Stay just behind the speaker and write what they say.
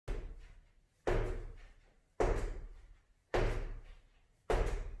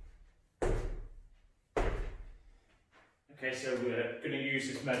Okay, so we're going to use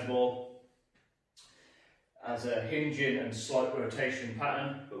this Medball as a hinging and slight rotation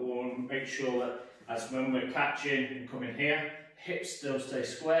pattern, but we'll make sure that as when we're catching and coming here, hips still stay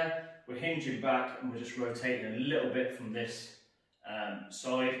square, we're hinging back and we're just rotating a little bit from this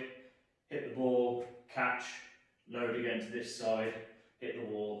side, hit the ball, catch, load again to this side, hit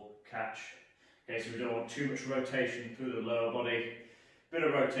the wall, catch. Okay, so we don't want too much rotation through the lower body, bit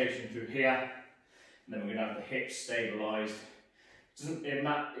of rotation through here, and then we're going to have the hips stabilised.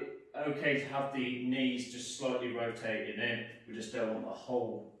 Okay to have the knees just slightly rotated in, we just don't want the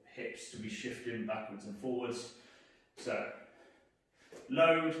whole hips to be shifting backwards and forwards. So,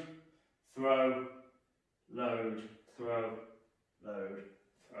 load, throw, load, throw, load,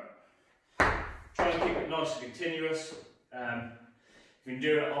 throw. Try and keep it nice and continuous. You can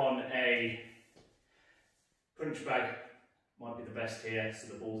do it on a punch bag, might be the best here,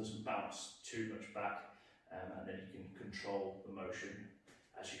 so the ball doesn't bounce too much back, and then you can control the motion